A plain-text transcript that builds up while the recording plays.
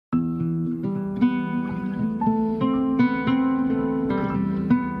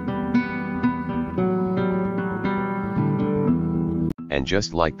And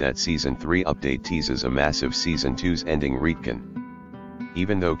just like that Season 3 update teases a massive Season 2's ending retcon.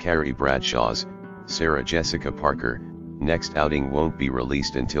 Even though Carrie Bradshaw's, Sarah Jessica Parker, next outing won't be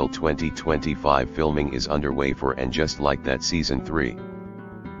released until 2025, filming is underway for And Just Like That Season 3.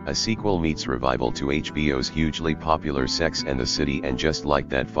 A sequel meets revival to HBO's hugely popular Sex and the City. And Just Like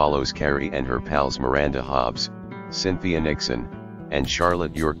That follows Carrie and her pals Miranda Hobbs, Cynthia Nixon, and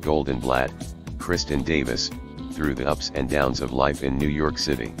Charlotte York Goldenblatt, Kristen Davis, through the ups and downs of life in New York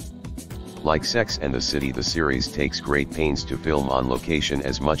City. Like Sex and the City, the series takes great pains to film on location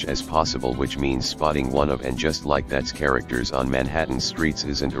as much as possible, which means spotting one of And Just Like That's characters on Manhattan streets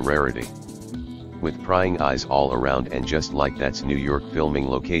isn't a rarity. With prying eyes all around And Just Like That's New York filming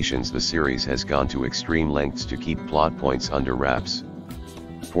locations, the series has gone to extreme lengths to keep plot points under wraps.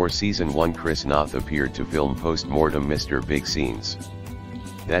 For Season 1, Chris Noth appeared to film post-mortem Mr. Big scenes.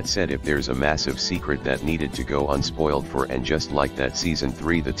 That said, if there's a massive secret that needed to go unspoiled for And Just Like That Season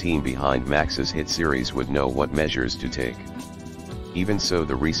 3, the team behind Max's hit series would know what measures to take. Even so,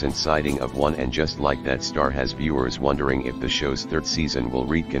 the recent sighting of one And Just Like That star has viewers wondering if the show's third season will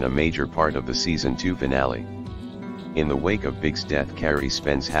retcon a major part of the Season 2 finale. In the wake of Big's death, Carrie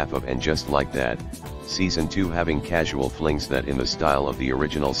spends half of And Just Like That Season 2 having casual flings that, in the style of the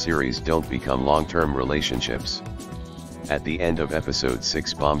original series, don't become long-term relationships. At the end of episode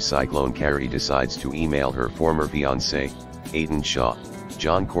 6, Bomb Cyclone, Carrie decides to email her former fiancé, Aidan Shaw,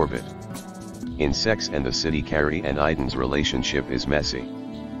 John Corbett. In Sex and the City, Carrie and Aidan's relationship is messy.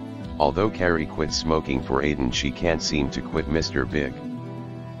 Although Carrie quit smoking for Aidan, she can't seem to quit Mr. Big.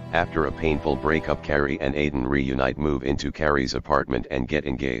 After a painful breakup, Carrie and Aidan reunite, move into Carrie's apartment and get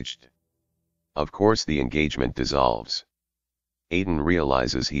engaged. Of course, the engagement dissolves. Aidan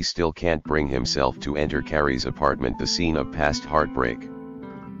realizes he still can't bring himself to enter Carrie's apartment, the scene of past heartbreak.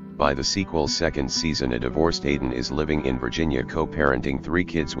 By the sequel's second season, a divorced Aidan is living in Virginia co-parenting 3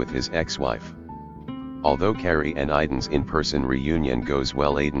 kids with his ex-wife. Although Carrie and Aidan's in-person reunion goes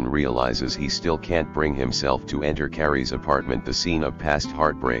well, Aidan realizes he still can't bring himself to enter Carrie's apartment, the scene of past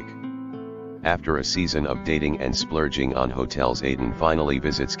heartbreak. After a season of dating and splurging on hotels, Aidan finally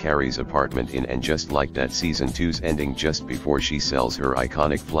visits Carrie's apartment in And Just Like That Season 2's ending, just before she sells her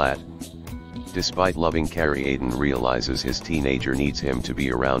iconic flat. Despite loving Carrie, Aidan realizes his teenager needs him to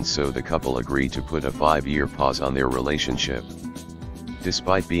be around, so the couple agree to put a 5-year pause on their relationship.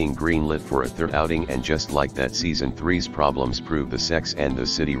 Despite being greenlit for a third outing, And Just Like That Season 3's problems prove the Sex and the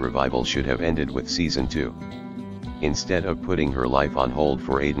City revival should have ended with Season 2. Instead of putting her life on hold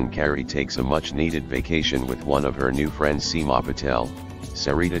for Aidan, Carrie takes a much-needed vacation with one of her new friends, Seema Patel,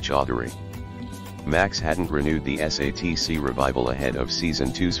 Sarita Chaudhary. Max hadn't renewed the SATC revival ahead of Season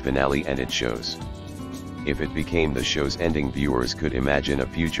 2's finale, and it shows. If it became the show's ending, viewers could imagine a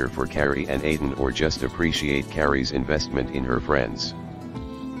future for Carrie and Aidan, or just appreciate Carrie's investment in her friends.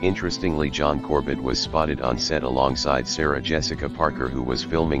 Interestingly, John Corbett was spotted on set alongside Sarah Jessica Parker, who was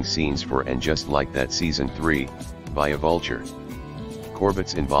filming scenes for And Just Like That Season 3, via Vulture.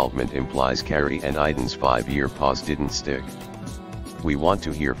 Corbett's involvement implies Carrie and Aidan's 5-year pause didn't stick. We want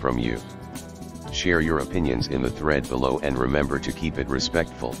to hear from you. Share your opinions in the thread below, and remember to keep it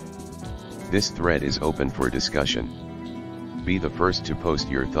respectful. This thread is open for discussion. Be the first to post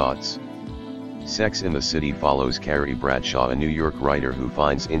your thoughts. Sex in the City follows Carrie Bradshaw, a New York writer who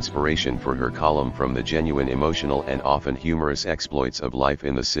finds inspiration for her column from the genuine, emotional, and often humorous exploits of life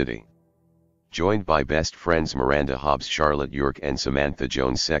in the city. Joined by best friends Miranda Hobbs, Charlotte York, and Samantha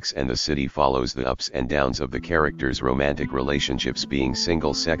Jones, Sex and the City follows the ups and downs of the characters' romantic relationships, being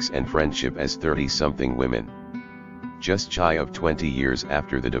single, sex, and friendship as 30-something women. Just shy of 20 years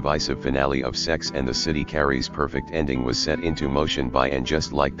after the divisive finale of Sex and the City, Carrie's perfect ending was set into motion by And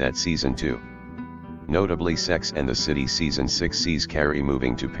Just Like That Season 2. Notably, Sex and the City Season 6 sees Carrie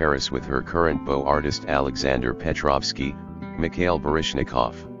moving to Paris with her current beau artist Alexander Petrovsky, Mikhail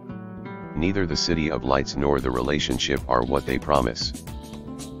Baryshnikov. Neither the City of Lights nor the relationship are what they promise.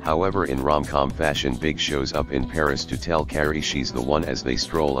 However, in rom-com fashion, Big shows up in Paris to tell Carrie she's the one as they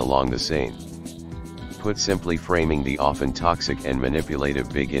stroll along the Seine. Put simply, framing the often toxic and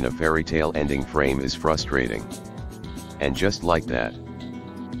manipulative Big in a fairy tale ending frame is frustrating. And Just Like That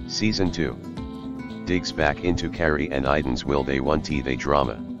Season 2 digs back into Carrie and Aidan's will they won't they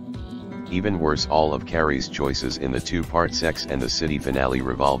drama. Even worse, all of Carrie's choices in the 2-part Sex and the City finale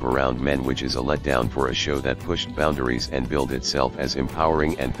revolve around men, which is a letdown for a show that pushed boundaries and billed itself as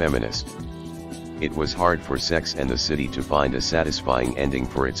empowering and feminist. It was hard for Sex and the City to find a satisfying ending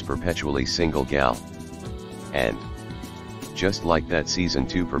for its perpetually single gal. And Just Like That Season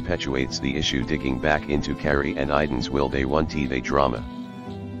 2 perpetuates the issue, digging back into Carrie and Aidan's will they won't they drama.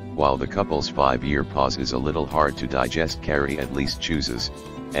 While the couple's 5-year pause is a little hard to digest, Carrie at least chooses,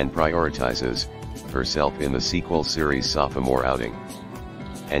 and prioritizes, herself in the sequel series' sophomore outing.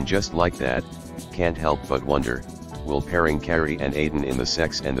 And just like that, can't help but wonder, will pairing Carrie and Aidan in the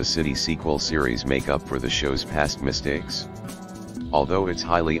Sex and the City sequel series make up for the show's past mistakes? Although it's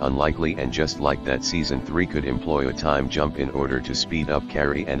highly unlikely, and just like that, season 3 could employ a time jump in order to speed up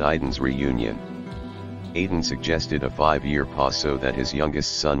Carrie and Aidan's reunion. Aidan suggested a 5-year pause so that his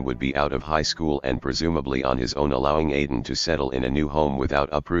youngest son would be out of high school and presumably on his own, allowing Aidan to settle in a new home without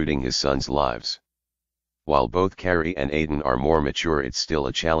uprooting his son's lives. While both Carrie and Aidan are more mature, it's still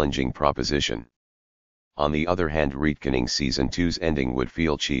a challenging proposition. On the other hand, retconning season 2's ending would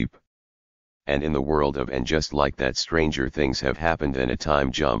feel cheap. And in the world of And Just Like That, stranger things have happened than a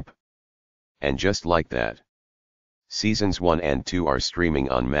time jump. And just like that, seasons 1 and 2 are streaming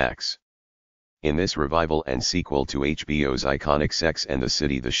on Max. In this revival and sequel to HBO's iconic Sex and the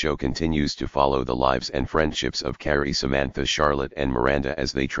City, the show continues to follow the lives and friendships of Carrie, Samantha, Charlotte and Miranda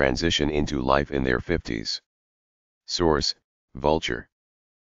as they transition into life in their 50s. Source: Vulture.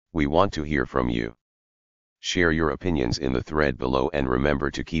 We want to hear from you. Share your opinions in the thread below and remember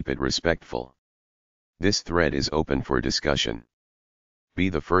to keep it respectful. This thread is open for discussion. Be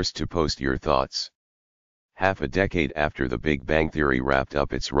the first to post your thoughts. Half a decade after The Big Bang Theory wrapped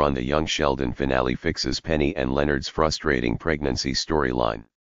up its run, the Young Sheldon finale fixes Penny and Leonard's frustrating pregnancy storyline.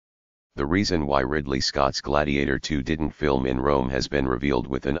 The reason why Ridley Scott's Gladiator 2 didn't film in Rome has been revealed,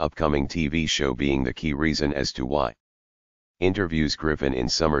 with an upcoming TV show being the key reason as to why. Interviews Griffin in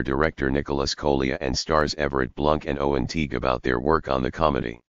summer director Nicholas Collier and stars Everett Blunk and Owen Teague about their work on the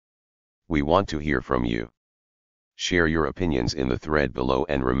comedy. We want to hear from you. Share your opinions in the thread below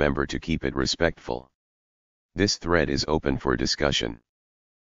and remember to keep it respectful. This thread is open for discussion.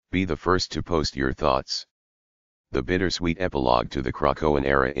 Be the first to post your thoughts. The bittersweet epilogue to the Krakoan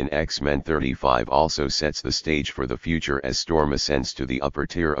era in X-Men 35 also sets the stage for the future as Storm ascends to the upper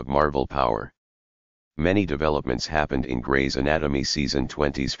tier of Marvel power. Many developments happened in Grey's Anatomy season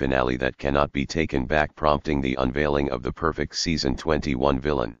 20's finale that cannot be taken back, prompting the unveiling of the perfect season 21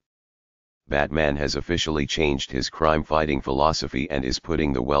 villain. Batman has officially changed his crime-fighting philosophy and is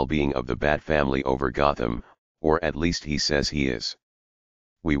putting the well-being of the Bat family over Gotham, or at least he says he is.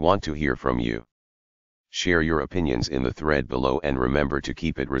 We want to hear from you. Share your opinions in the thread below and remember to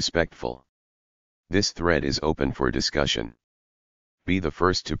keep it respectful. This thread is open for discussion. Be the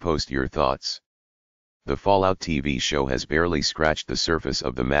first to post your thoughts. The Fallout TV show has barely scratched the surface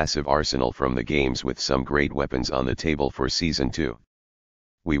of the massive arsenal from the games, with some great weapons on the table for Season 2.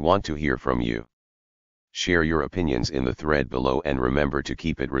 We want to hear from you. Share your opinions in the thread below and remember to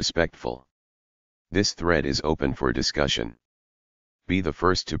keep it respectful. This thread is open for discussion. Be the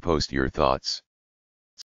first to post your thoughts.